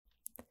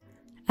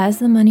As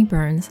the Money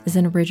Burns is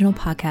an original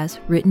podcast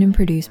written and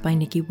produced by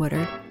Nikki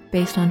Woodard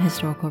based on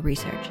historical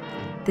research.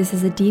 This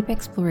is a deep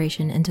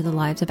exploration into the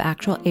lives of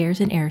actual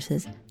heirs and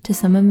heiresses to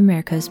some of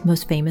America's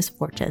most famous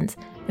fortunes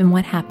and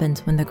what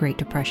happens when the Great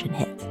Depression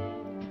hits.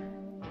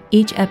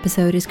 Each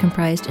episode is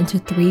comprised into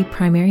 3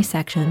 primary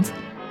sections.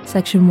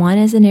 Section 1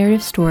 is a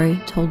narrative story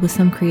told with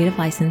some creative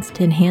license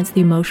to enhance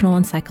the emotional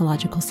and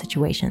psychological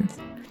situations.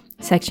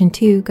 Section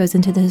 2 goes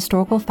into the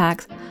historical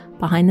facts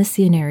behind the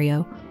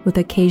scenario with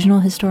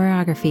occasional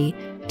historiography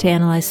to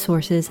analyze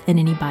sources and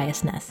any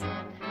biasness.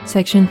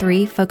 Section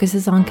 3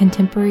 focuses on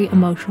contemporary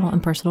emotional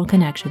and personal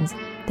connections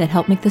that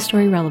help make the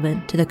story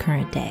relevant to the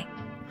current day.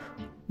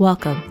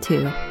 Welcome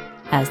to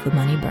As the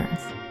Money Burns.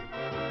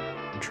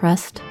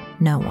 Trust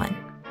no one.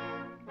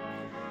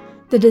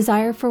 The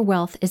desire for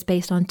wealth is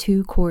based on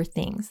 2 core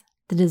things: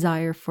 the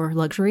desire for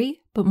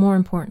luxury, but more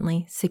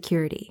importantly,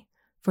 security.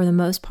 For the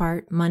most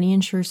part, money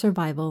ensures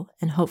survival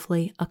and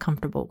hopefully a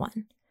comfortable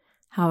one.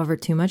 However,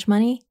 too much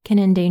money can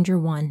endanger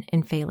one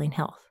in failing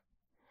health.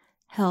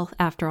 Health,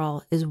 after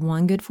all, is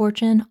one good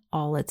fortune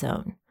all its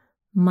own,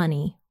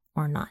 money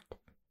or not.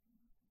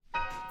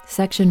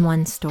 Section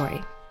 1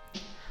 Story.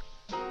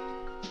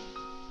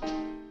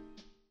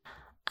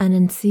 An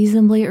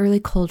unseasonably early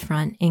cold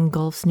front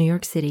engulfs New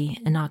York City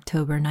in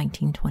October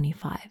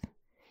 1925.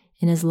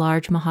 In his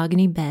large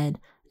mahogany bed,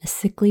 a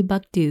sickly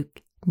Buck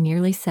Duke,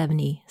 nearly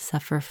 70,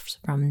 suffers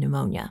from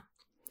pneumonia.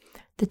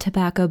 The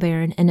tobacco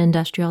baron and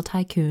industrial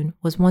tycoon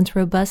was once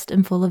robust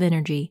and full of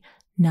energy,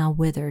 now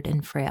withered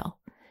and frail.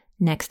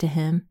 Next to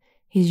him,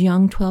 his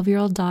young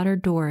 12-year-old daughter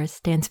Doris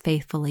stands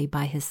faithfully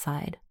by his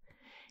side.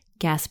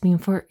 Gasping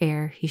for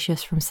air, he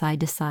shifts from side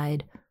to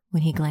side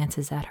when he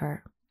glances at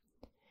her.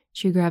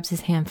 She grabs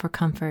his hand for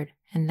comfort,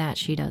 and that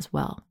she does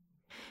well.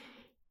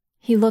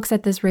 He looks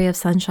at this ray of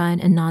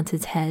sunshine and nods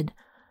his head.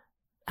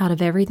 Out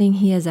of everything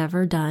he has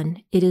ever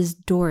done, it is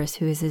Doris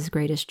who is his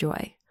greatest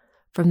joy.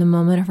 From the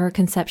moment of her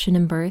conception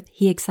and birth,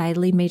 he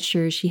excitedly made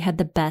sure she had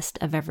the best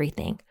of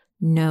everything,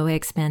 no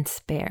expense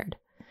spared.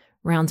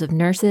 Rounds of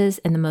nurses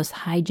and the most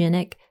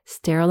hygienic,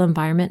 sterile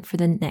environment for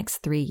the next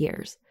 3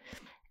 years.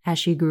 As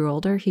she grew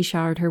older, he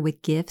showered her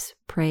with gifts,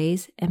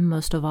 praise, and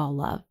most of all,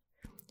 love.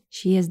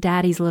 She is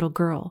Daddy's little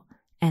girl,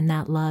 and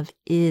that love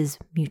is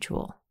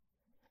mutual.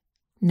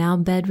 Now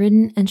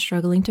bedridden and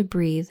struggling to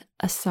breathe,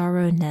 a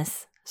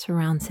sorrowness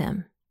surrounds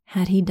him.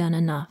 Had he done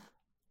enough?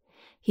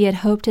 He had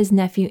hoped his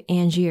nephew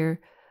Angier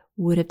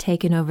would have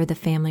taken over the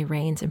family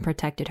reins and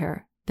protected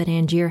her, but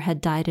Angier had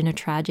died in a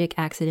tragic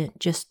accident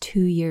just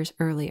 2 years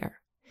earlier.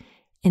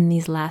 In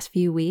these last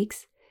few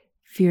weeks,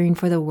 fearing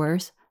for the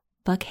worst,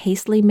 Buck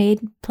hastily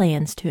made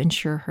plans to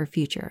ensure her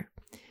future.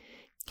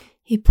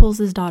 He pulls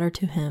his daughter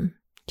to him.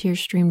 Tears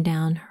stream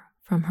down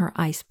from her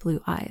ice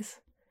blue eyes.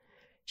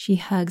 She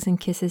hugs and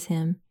kisses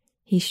him.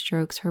 He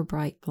strokes her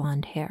bright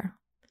blonde hair.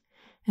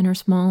 In her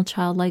small,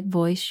 childlike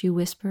voice, she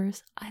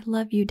whispers, "I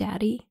love you,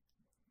 Daddy."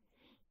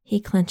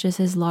 He clenches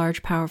his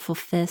large, powerful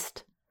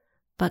fist.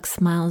 Buck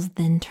smiles,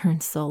 then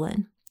turns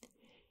sullen.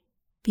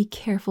 "Be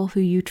careful who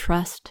you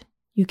trust.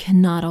 You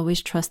cannot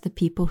always trust the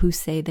people who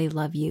say they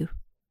love you.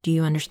 Do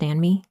you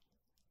understand me?"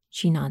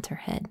 She nods her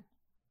head.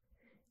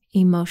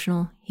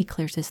 Emotional, he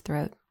clears his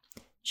throat.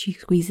 She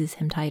squeezes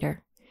him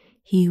tighter.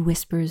 He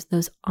whispers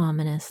those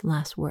ominous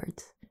last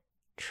words.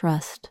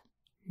 Trust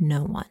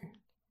no one.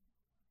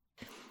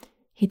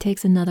 He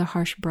takes another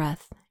harsh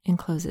breath and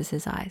closes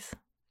his eyes.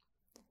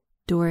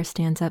 Doris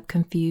stands up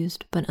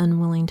confused but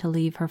unwilling to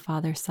leave her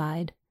father's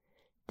side.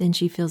 Then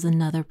she feels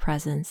another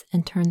presence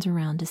and turns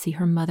around to see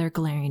her mother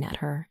glaring at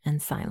her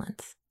in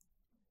silence.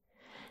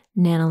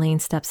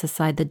 Nanaline steps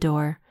aside the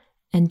door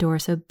and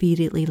Doris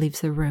obediently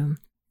leaves the room.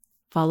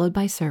 Followed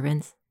by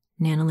servants,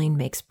 Nanaline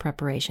makes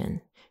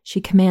preparation.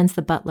 She commands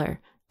the butler.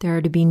 There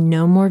are to be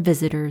no more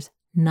visitors,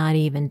 not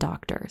even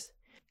doctors.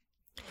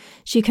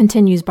 She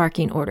continues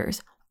barking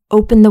orders.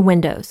 "Open the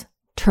windows.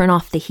 Turn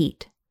off the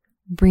heat.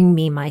 Bring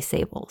me my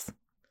sables."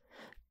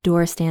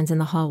 Doris stands in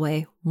the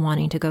hallway,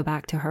 wanting to go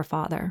back to her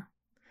father.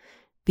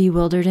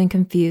 Bewildered and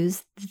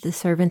confused, the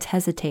servants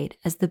hesitate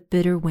as the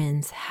bitter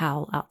winds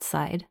howl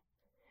outside.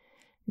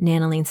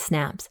 Nanaline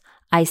snaps,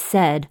 "I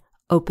said,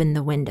 open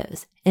the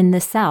windows. In the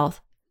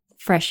South,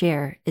 fresh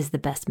air is the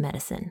best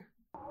medicine."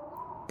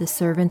 The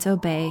servants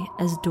obey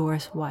as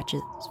Doris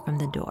watches from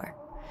the door.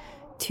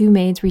 2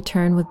 maids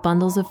return with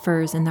bundles of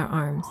furs in their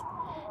arms.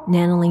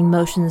 Nanaline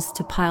motions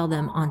to pile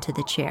them onto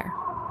the chair.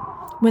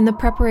 When the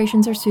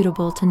preparations are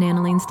suitable to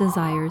Nanaline's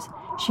desires,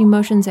 she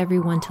motions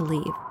everyone to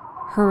leave.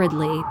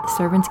 Hurriedly, the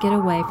servants get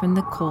away from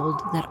the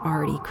cold that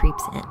already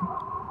creeps in.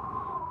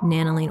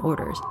 Nanaline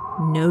orders,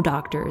 no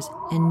doctors,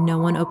 and no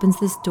one opens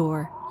this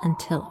door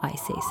until I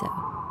say so.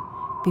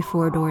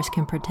 Before Doris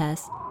can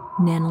protest,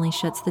 Nanaline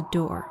shuts the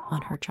door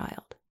on her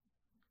child.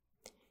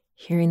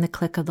 Hearing the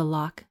click of the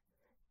lock,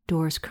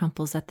 Doris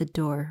crumples at the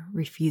door,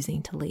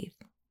 refusing to leave.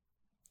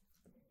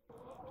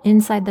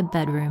 Inside the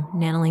bedroom,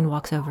 Nanaline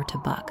walks over to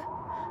Buck.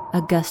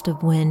 A gust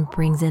of wind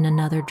brings in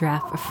another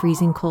draft of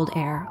freezing cold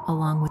air,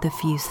 along with a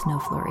few snow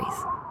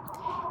flurries.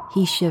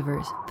 He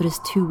shivers, but is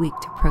too weak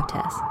to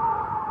protest.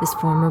 This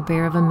former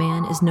bear of a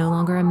man is no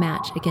longer a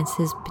match against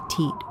his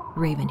petite,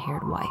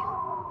 raven-haired wife.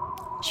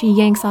 She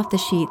yanks off the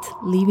sheets,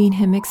 leaving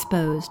him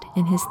exposed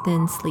in his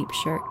thin sleep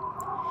shirt.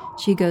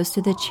 She goes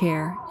to the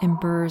chair and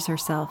burrows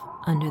herself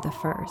under the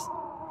furs.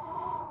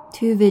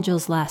 2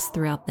 vigils last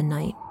throughout the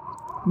night.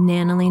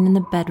 Nanaline in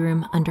the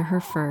bedroom under her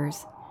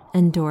furs,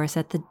 and Doris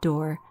at the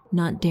door,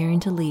 not daring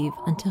to leave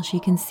until she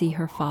can see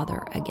her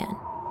father again.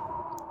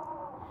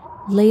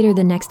 Later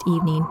the next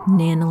evening,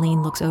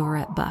 Nanaline looks over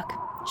at Buck.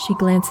 She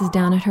glances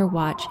down at her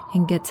watch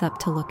and gets up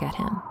to look at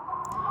him.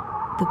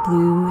 The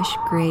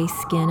bluish-gray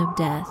skin of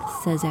death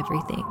says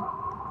everything.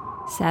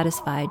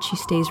 Satisfied, she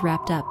stays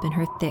wrapped up in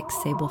her thick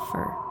sable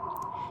fur.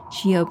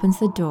 She opens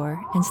the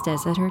door and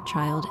stares at her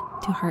child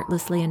to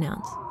heartlessly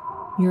announce,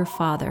 "Your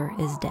father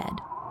is dead."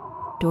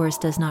 Doris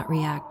does not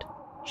react,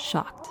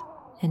 shocked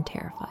and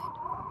terrified.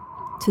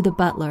 To the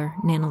butler,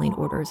 Nanaline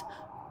orders,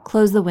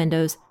 "Close the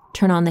windows,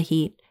 turn on the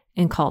heat,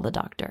 and call the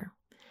doctor."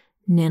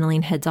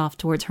 Nanaline heads off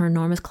towards her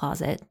enormous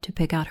closet to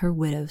pick out her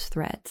widow's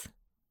threads.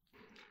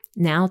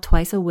 Now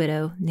twice a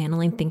widow,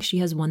 Nanaline thinks she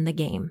has won the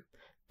game,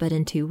 but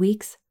in 2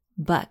 weeks,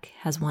 Buck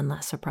has one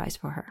last surprise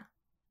for her.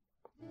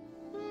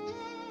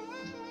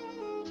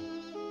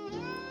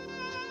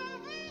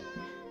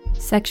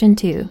 Section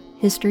 2,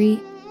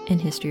 History and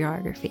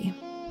Historiography.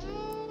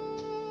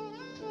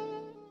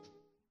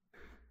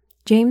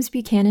 James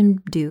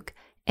Buchanan Duke,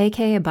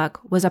 aka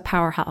Buck, was a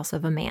powerhouse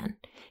of a man.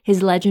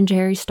 His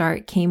legendary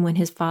start came when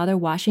his father,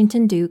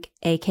 Washington Duke,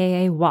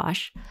 aka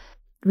Wash,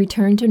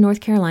 returned to North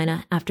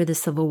Carolina after the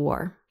Civil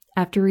War.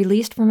 After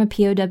released from a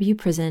POW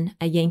prison,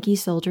 a Yankee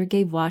soldier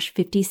gave Wash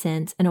 50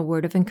 cents and a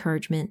word of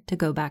encouragement to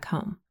go back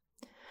home.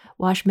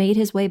 Wash made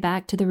his way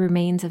back to the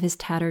remains of his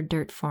tattered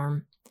dirt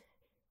farm.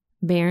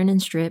 Barren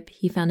and stripped,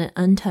 he found an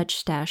untouched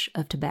stash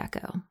of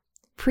tobacco.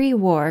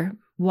 Pre-war,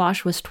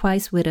 Wash was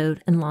twice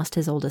widowed and lost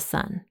his oldest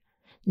son.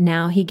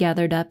 Now he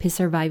gathered up his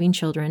surviving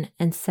children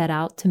and set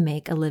out to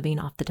make a living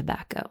off the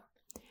tobacco.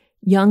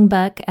 Young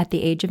Buck, at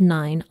the age of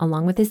 9,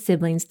 along with his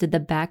siblings, did the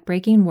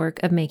back-breaking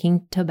work of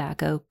making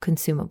tobacco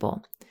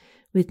consumable.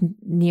 With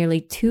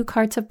nearly 2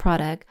 carts of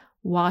product,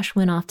 Wash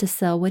went off to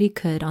sell what he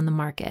could on the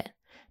market.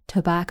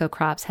 Tobacco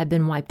crops had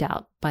been wiped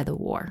out by the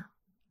war.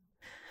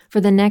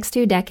 For the next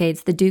 2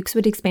 decades, the Dukes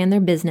would expand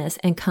their business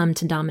and come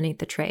to dominate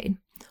the trade.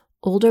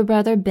 Older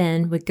brother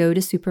Ben would go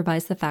to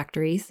supervise the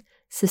factories,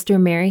 Sister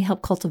Mary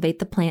helped cultivate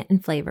the plant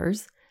and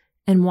flavors,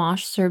 and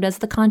Wash served as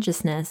the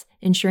consciousness,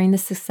 ensuring the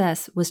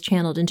success was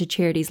channeled into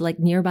charities like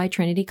nearby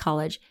Trinity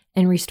College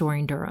and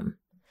Restoring Durham.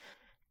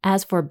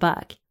 As for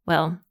Buck,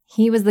 well,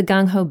 he was the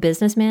gung-ho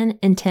businessman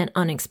intent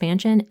on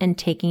expansion and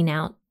taking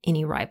out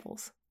any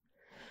rivals.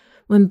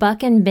 When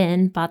Buck and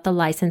Ben bought the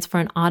license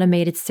for an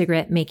automated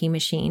cigarette-making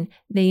machine,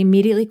 they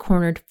immediately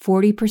cornered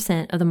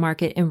 40% of the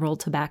market in rolled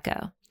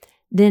tobacco.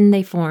 Then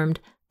they formed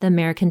the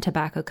American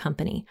Tobacco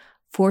Company,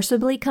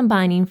 forcibly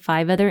combining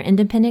 5 other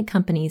independent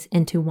companies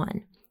into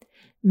one.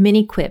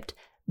 Many quipped,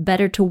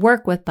 better to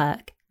work with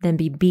Buck than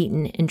be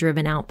beaten and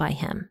driven out by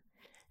him.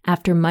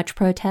 After much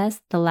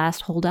protest, the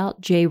last holdout,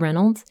 J.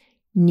 Reynolds,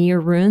 near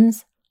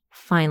ruins,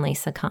 finally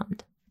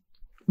succumbed.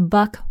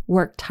 Buck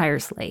worked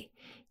tirelessly.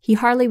 He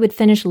hardly would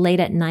finish late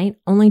at night,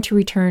 only to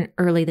return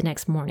early the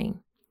next morning.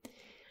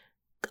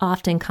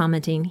 Often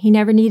commenting, he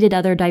never needed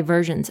other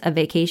diversions, a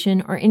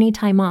vacation, or any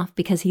time off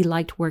because he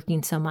liked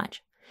working so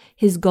much.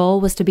 His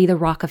goal was to be the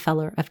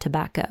Rockefeller of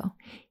tobacco.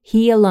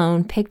 He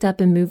alone picked up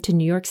and moved to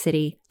New York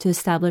City to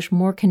establish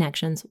more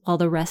connections while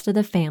the rest of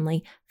the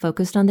family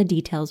focused on the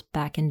details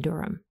back in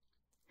Durham.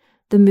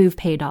 The move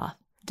paid off.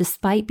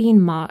 Despite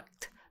being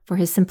mocked for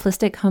his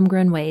simplistic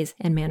homegrown ways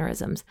and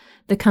mannerisms,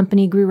 the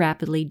company grew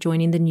rapidly,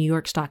 joining the New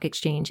York Stock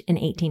Exchange in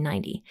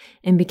 1890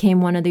 and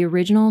became one of the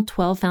original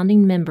 12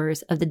 founding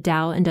members of the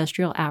Dow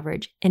Industrial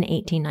Average in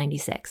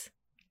 1896.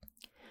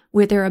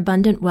 With their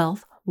abundant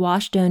wealth,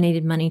 Wash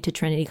donated money to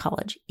Trinity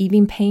College,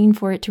 even paying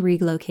for it to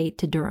relocate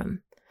to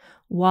Durham.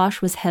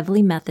 Wash was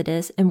heavily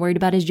Methodist and worried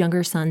about his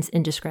younger son's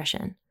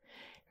indiscretion.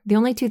 The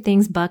only 2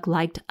 things Buck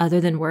liked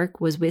other than work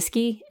was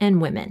whiskey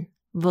and women,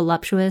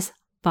 voluptuous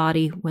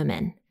body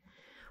women.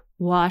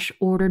 Wash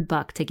ordered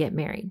Buck to get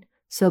married,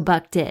 so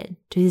Buck did,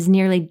 to his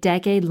nearly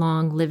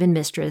decade-long live-in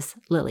mistress,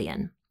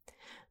 Lillian.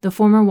 The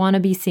former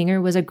wannabe singer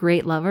was a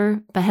great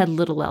lover, but had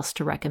little else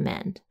to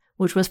recommend,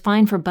 which was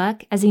fine for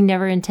Buck as he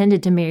never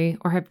intended to marry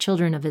or have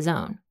children of his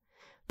own.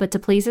 But to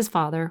please his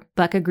father,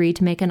 Buck agreed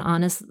to make an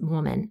honest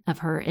woman of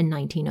her in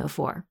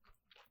 1904.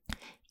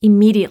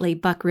 Immediately,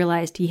 Buck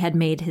realized he had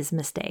made his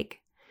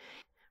mistake.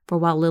 For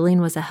while Lillian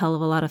was a hell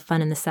of a lot of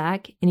fun in the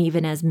sack, and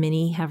even as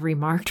many have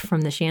remarked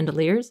from the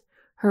chandeliers,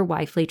 her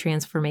wifely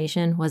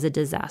transformation was a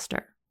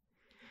disaster.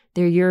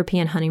 Their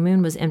European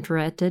honeymoon was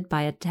interrupted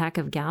by an attack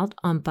of gout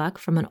on Buck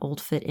from an old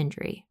foot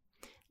injury.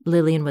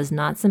 Lillian was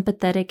not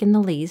sympathetic in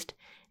the least,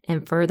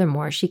 and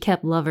furthermore, she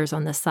kept lovers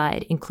on the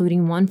side,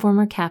 including one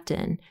former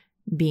captain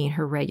being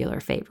her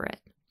regular favorite.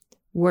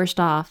 Worst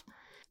off,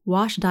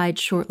 Wash died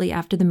shortly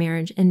after the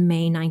marriage in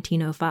May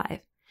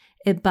 1905.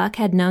 If Buck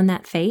had known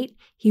that fate,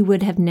 he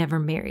would have never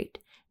married.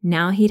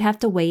 Now he'd have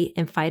to wait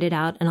and fight it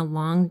out in a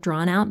long,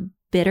 drawn-out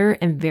bitter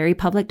and very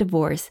public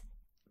divorce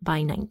by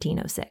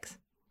 1906.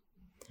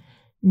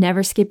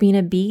 Never skipping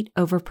a beat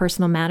over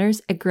personal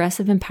matters,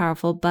 aggressive and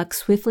powerful, Buck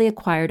swiftly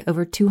acquired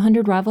over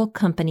 200 rival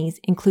companies,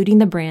 including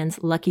the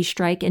brands Lucky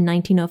Strike in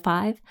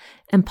 1905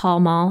 and Pall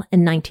Mall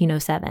in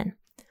 1907.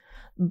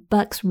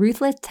 Buck's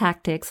ruthless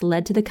tactics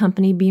led to the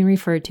company being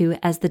referred to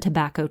as the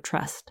Tobacco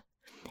Trust,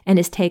 and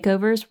his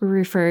takeovers were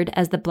referred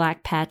as the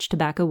Black Patch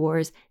Tobacco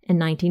Wars in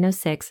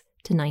 1906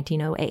 to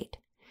 1908.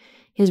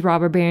 His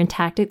robber baron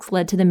tactics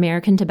led to the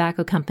American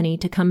Tobacco Company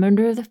to come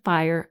under the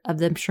fire of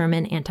the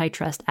Sherman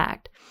Antitrust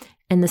Act,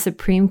 and the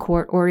Supreme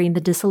Court ordering the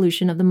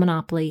dissolution of the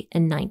monopoly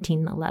in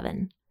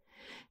 1911,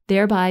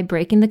 thereby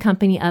breaking the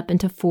company up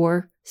into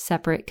 4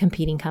 separate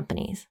competing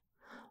companies.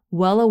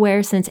 Well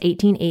aware since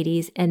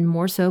 1880s and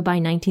more so by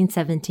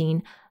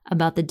 1917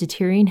 about the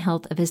deteriorating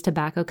health of his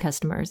tobacco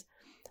customers,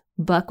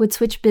 Buck would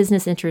switch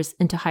business interests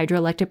into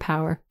hydroelectric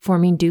power,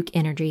 forming Duke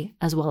Energy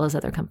as well as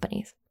other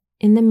companies.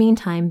 In the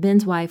meantime,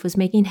 Ben's wife was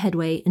making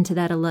headway into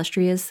that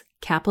illustrious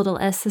capital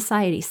S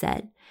society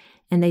set,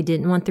 and they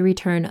didn't want the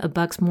return of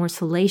Buck's more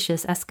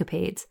salacious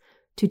escapades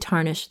to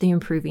tarnish the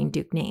improving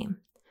Duke name.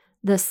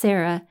 Thus,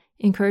 Sarah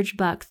encouraged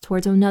Buck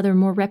towards another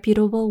more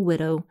reputable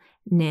widow,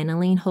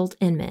 Nanaline Holt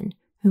Inman,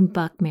 whom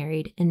Buck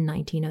married in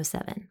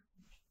 1907.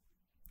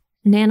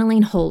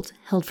 Nanaline Holt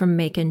hailed from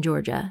Macon,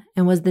 Georgia,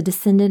 and was the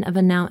descendant of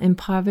a now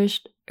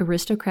impoverished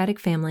aristocratic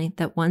family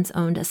that once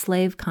owned a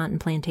slave cotton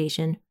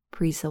plantation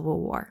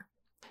pre-Civil War.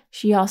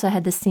 She also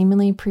had the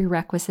seemingly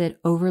prerequisite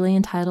overly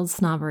entitled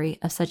snobbery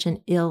of such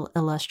an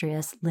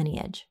illustrious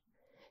lineage.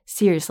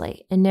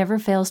 Seriously, it never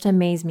fails to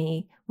amaze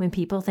me when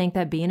people think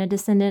that being a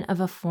descendant of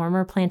a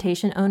former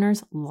plantation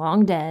owners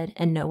long dead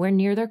and nowhere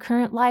near their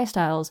current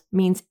lifestyles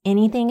means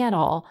anything at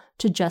all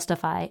to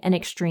justify an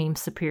extreme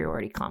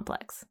superiority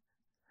complex.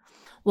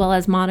 Well,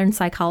 as modern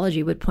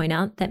psychology would point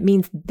out, that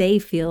means they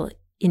feel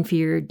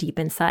inferior deep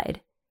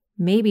inside.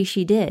 Maybe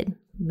she did.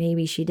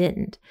 Maybe she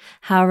didn't.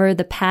 However,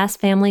 the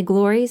past family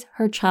glories,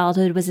 her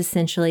childhood was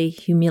essentially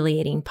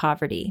humiliating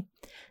poverty.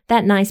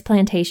 That nice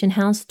plantation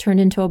house turned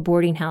into a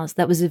boarding house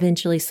that was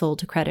eventually sold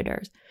to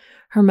creditors.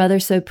 Her mother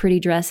sewed pretty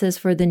dresses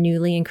for the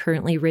newly and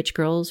currently rich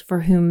girls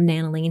for whom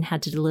Nanaline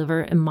had to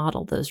deliver and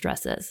model those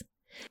dresses.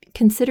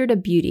 Considered a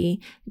beauty,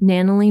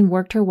 Nanaline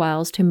worked her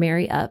wiles to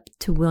marry up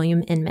to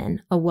William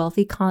Inman, a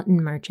wealthy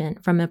cotton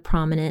merchant from a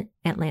prominent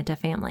Atlanta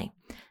family.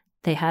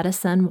 They had a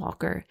son,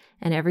 Walker,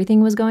 and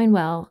everything was going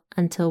well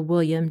until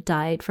William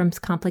died from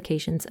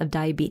complications of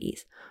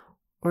diabetes.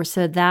 Or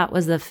so that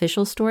was the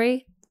official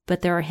story,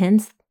 but there are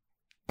hints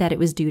that it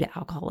was due to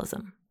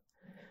alcoholism.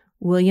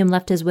 William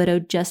left his widow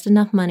just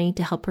enough money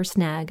to help her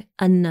snag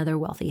another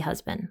wealthy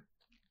husband.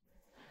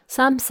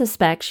 Some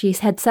suspect she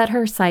had set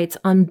her sights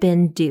on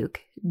Ben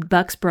Duke,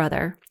 Buck's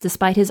brother,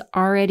 despite his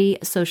already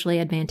socially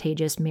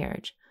advantageous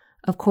marriage.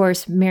 Of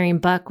course, marrying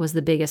Buck was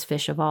the biggest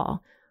fish of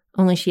all,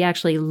 only she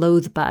actually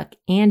loathed Buck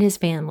and his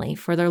family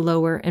for their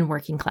lower and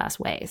working class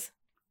ways.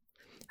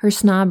 Her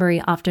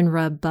snobbery often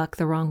rubbed Buck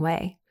the wrong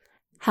way.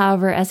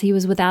 However, as he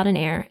was without an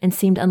heir and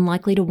seemed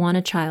unlikely to want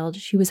a child,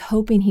 she was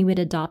hoping he would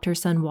adopt her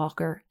son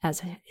Walker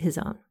as his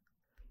own.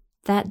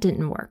 That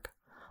didn't work.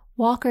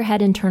 Walker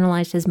had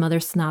internalized his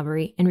mother's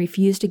snobbery and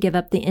refused to give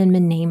up the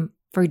Inman name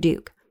for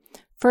Duke.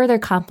 Further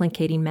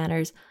complicating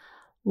matters,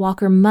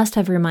 Walker must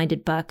have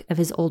reminded Buck of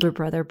his older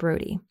brother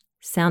Brody.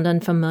 Sound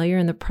unfamiliar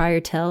in the prior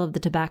tale of the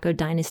tobacco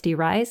dynasty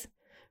rise?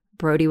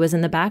 Brody was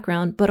in the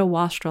background, but a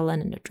wastrel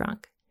and a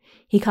drunk.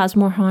 He caused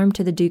more harm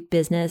to the Duke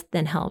business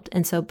than helped,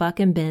 and so Buck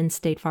and Ben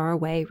stayed far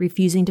away,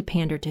 refusing to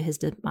pander to his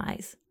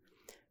demise.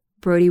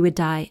 Brody would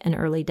die an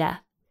early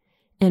death.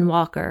 In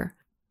Walker,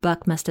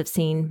 Buck must have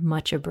seen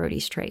much of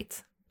Brody's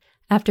traits.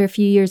 After a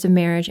few years of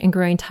marriage and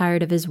growing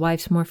tired of his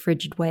wife's more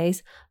frigid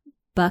ways,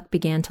 Buck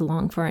began to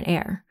long for an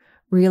heir.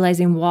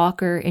 Realizing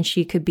Walker and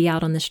she could be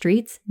out on the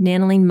streets,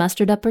 Nanaline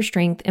mustered up her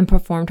strength and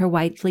performed her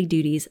wifely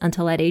duties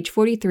until at age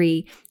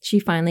 43, she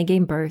finally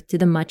gave birth to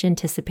the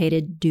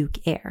much-anticipated Duke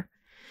heir.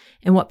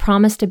 In what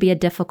promised to be a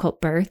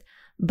difficult birth,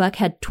 Buck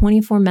had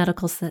 24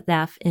 medical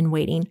staff in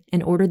waiting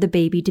and ordered the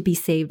baby to be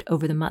saved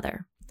over the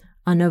mother.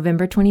 On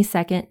November 22,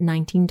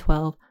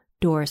 1912,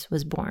 Doris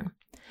was born.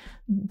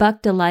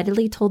 Buck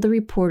delightedly told the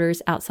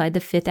reporters outside the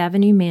Fifth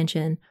Avenue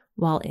mansion,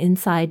 while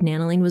inside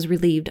Nanaline was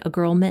relieved a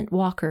girl meant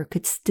Walker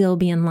could still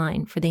be in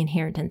line for the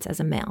inheritance as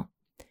a male.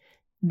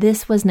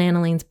 This was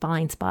Nanaline's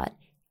blind spot,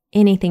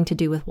 anything to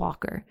do with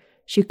Walker.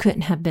 She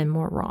couldn't have been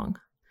more wrong.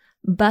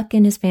 Buck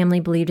and his family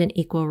believed in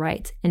equal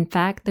rights. In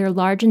fact, their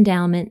large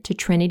endowment to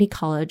Trinity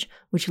College,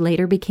 which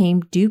later became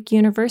Duke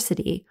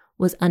University,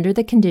 was under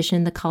the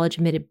condition the college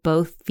admitted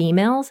both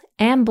females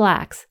and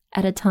blacks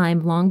at a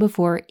time long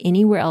before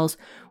anywhere else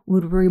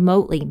would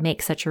remotely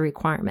make such a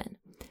requirement.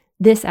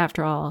 This,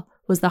 after all,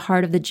 was the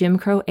heart of the Jim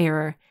Crow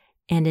era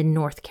and in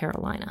North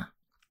Carolina.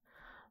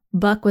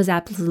 Buck was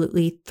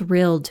absolutely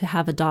thrilled to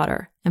have a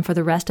daughter, and for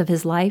the rest of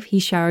his life, he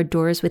showered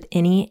Doris with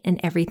any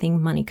and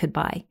everything money could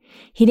buy.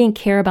 He didn't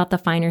care about the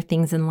finer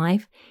things in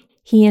life.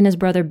 He and his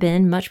brother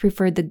Ben much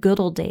preferred the good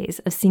old days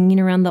of singing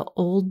around the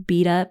old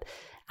beat-up,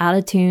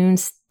 out-of-tune,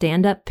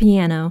 stand-up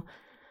piano.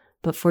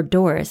 But for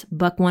Doris,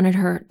 Buck wanted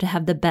her to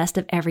have the best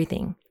of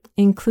everything,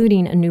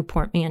 including a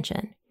Newport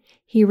mansion.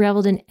 He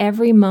reveled in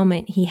every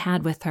moment he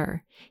had with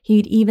her.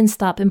 He'd even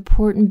stop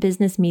important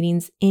business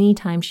meetings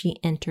anytime she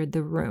entered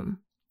the room.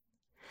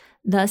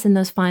 Thus, in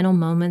those final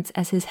moments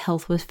as his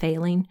health was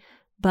failing,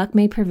 Buck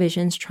made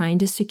provisions trying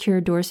to secure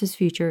Doris's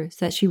future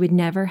so that she would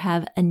never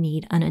have a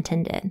need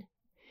unattended.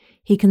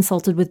 He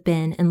consulted with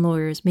Ben and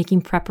lawyers,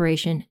 making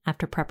preparation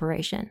after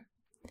preparation.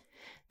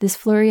 This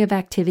flurry of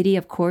activity,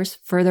 of course,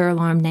 further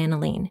alarmed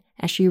Nanaline,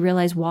 as she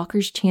realized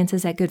Walker's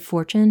chances at good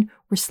fortune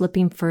were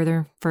slipping further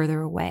and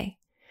further away.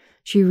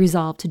 She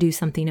resolved to do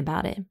something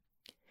about it.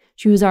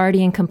 She was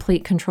already in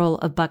complete control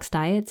of Buck's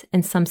diets,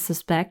 and some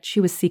suspect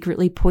she was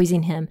secretly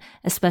poisoning him,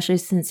 especially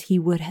since he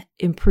would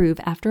improve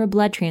after a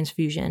blood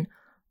transfusion,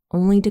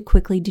 only to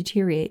quickly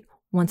deteriorate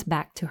once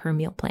back to her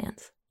meal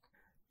plans.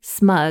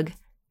 Smug,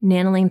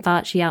 Nanaline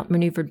thought she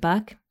outmaneuvered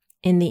Buck.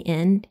 In the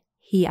end,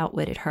 he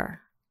outwitted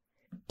her.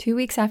 2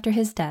 weeks after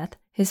his death,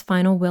 his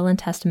final will and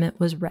testament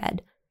was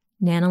read.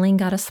 Nanaline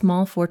got a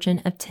small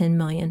fortune of $10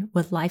 million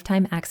with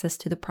lifetime access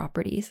to the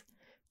properties.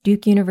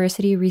 Duke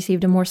University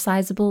received a more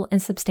sizable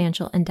and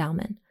substantial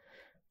endowment.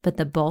 But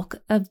the bulk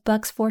of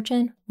Buck's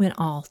fortune went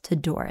all to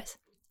Doris.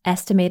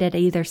 Estimated at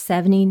either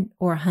 $70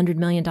 or $100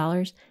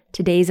 million,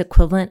 today's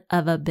equivalent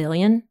of $1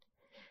 billion,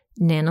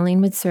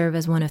 Nanaline would serve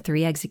as one of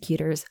 3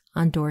 executors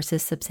on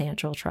Doris's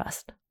substantial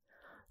trust.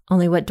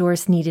 Only what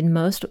Doris needed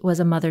most was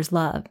a mother's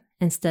love.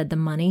 Instead, the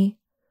money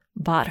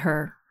bought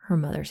her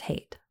mother's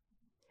hate.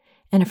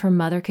 And if her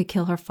mother could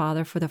kill her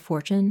father for the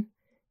fortune,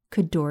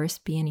 could Doris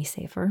be any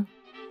safer?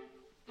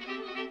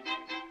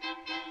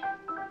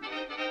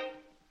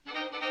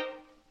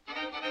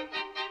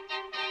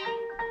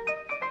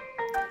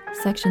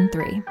 Section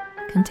 3.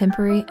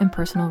 Contemporary and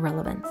Personal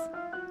Relevance.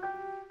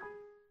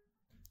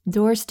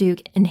 Doris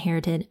Duke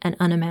inherited an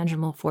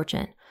unimaginable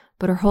fortune,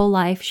 but her whole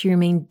life she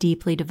remained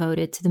deeply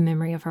devoted to the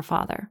memory of her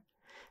father.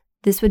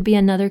 This would be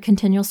another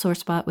continual sore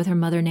spot with her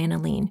mother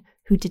Nanaline,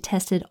 who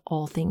detested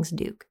all things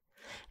Duke.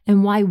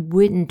 And why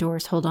wouldn't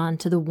Doris hold on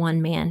to the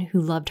one man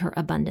who loved her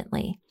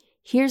abundantly?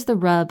 Here's the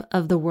rub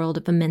of the world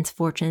of immense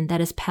fortune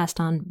that is passed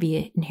on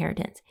via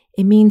inheritance.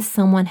 It means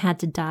someone had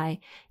to die,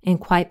 and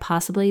quite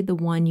possibly the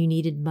one you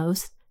needed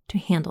most to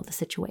handle the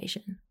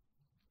situation.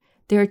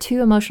 There are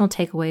 2 emotional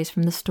takeaways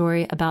from the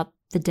story about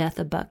the death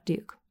of Buck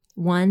Duke.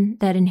 One,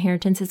 that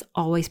inheritance is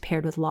always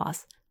paired with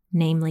loss,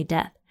 namely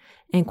death,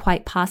 and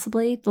quite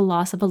possibly the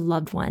loss of a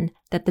loved one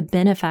that the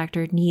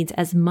benefactor needs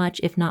as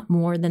much, if not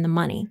more, than the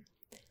money.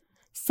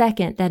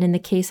 Second, that in the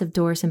case of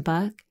Doris and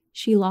Buck,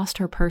 she lost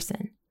her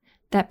person.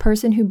 That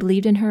person who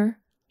believed in her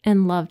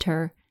and loved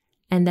her,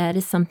 and that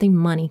is something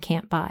money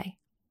can't buy.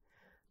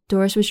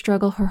 Doris would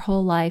struggle her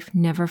whole life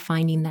never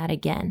finding that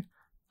again,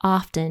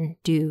 often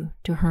due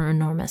to her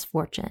enormous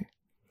fortune.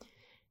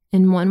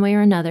 In one way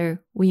or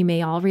another, we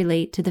may all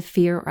relate to the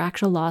fear or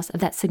actual loss of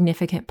that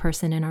significant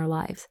person in our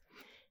lives.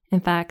 In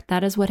fact,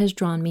 that is what has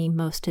drawn me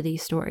most to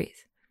these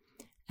stories.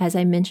 As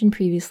I mentioned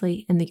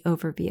previously in the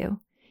overview,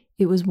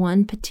 it was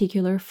one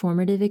particular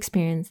formative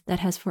experience that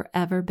has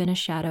forever been a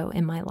shadow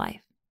in my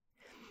life.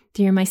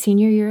 During my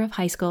senior year of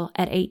high school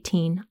at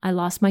 18, I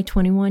lost my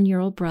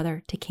 21-year-old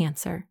brother to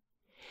cancer.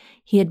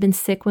 He had been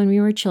sick when we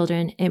were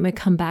children and would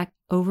come back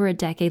over a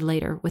decade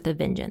later with a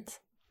vengeance.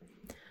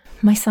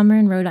 My summer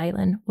in Rhode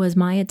Island was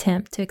my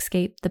attempt to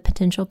escape the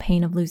potential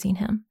pain of losing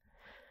him.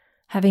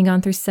 Having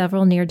gone through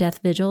several near-death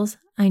vigils,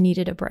 I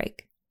needed a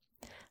break.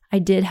 I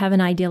did have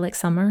an idyllic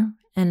summer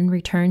and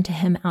returned to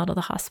him out of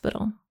the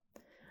hospital.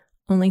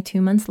 Only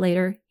 2 months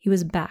later, he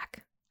was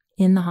back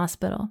in the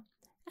hospital,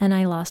 and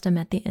I lost him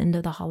at the end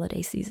of the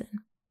holiday season.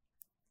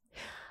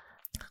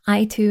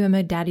 I too am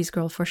a daddy's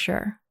girl for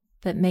sure,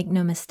 but make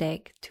no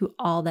mistake, to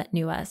all that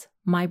knew us,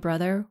 my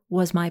brother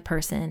was my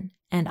person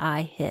and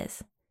I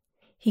his.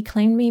 He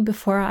claimed me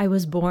before I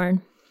was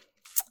born.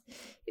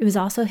 It was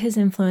also his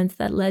influence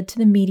that led to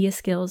the media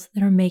skills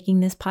that are making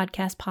this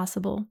podcast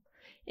possible,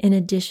 in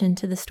addition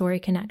to the story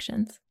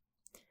connections.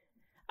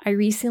 I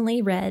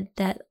recently read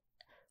that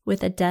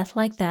with a death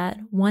like that,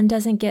 one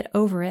doesn't get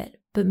over it,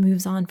 but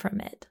moves on from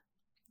it.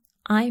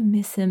 I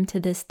miss him to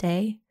this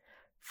day,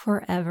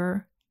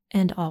 forever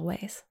and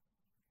always.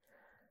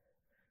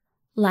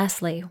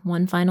 Lastly,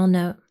 one final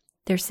note.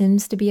 There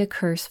seems to be a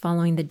curse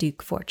following the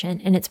Duke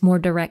fortune and its more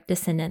direct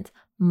descendants,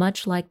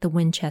 much like the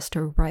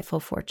Winchester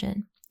rifle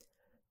fortune.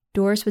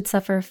 Doris would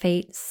suffer a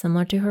fate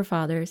similar to her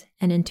father's,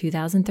 and in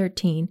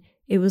 2013,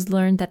 it was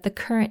learned that the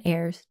current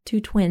heirs,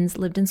 2 twins,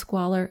 lived in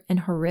squalor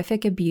and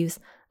horrific abuse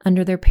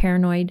under their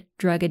paranoid,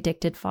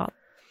 drug-addicted father.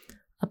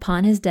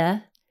 Upon his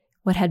death,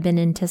 what had been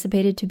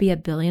anticipated to be a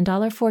 $1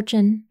 billion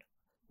fortune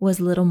was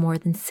little more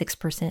than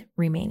 6%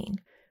 remaining.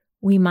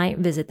 We might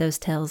visit those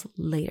tales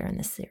later in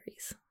this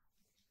series.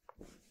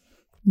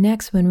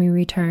 Next, when we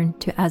return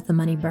to As the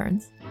Money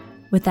Burns.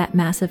 With that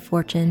massive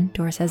fortune,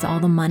 Doris has all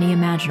the money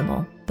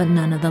imaginable, but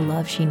none of the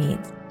love she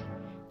needs.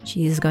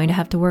 She is going to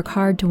have to work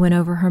hard to win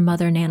over her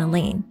mother,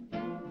 Nanaline.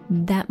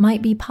 That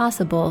might be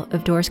possible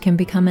if Doris can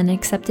become an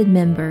accepted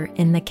member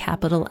in the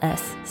capital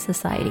S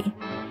society.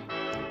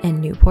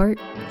 and Newport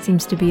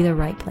seems to be the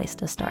right place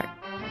to start.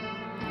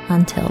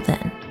 Until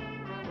then.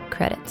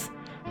 Credits.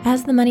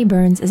 As the Money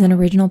Burns is an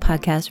original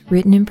podcast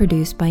written and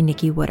produced by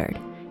Nikki Woodard.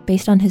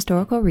 Based on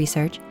historical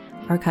research,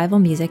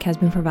 archival music has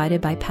been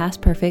provided by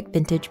Past Perfect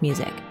Vintage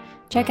Music.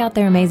 Check out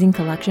their amazing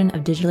collection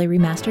of digitally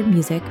remastered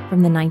music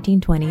from the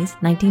 1920s,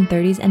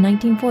 1930s, and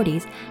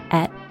 1940s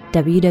at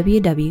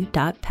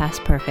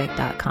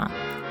www.pastperfect.com.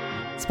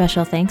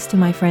 Special thanks to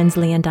my friends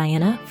Lee and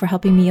Diana for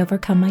helping me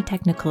overcome my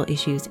technical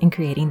issues in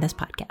creating this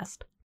podcast.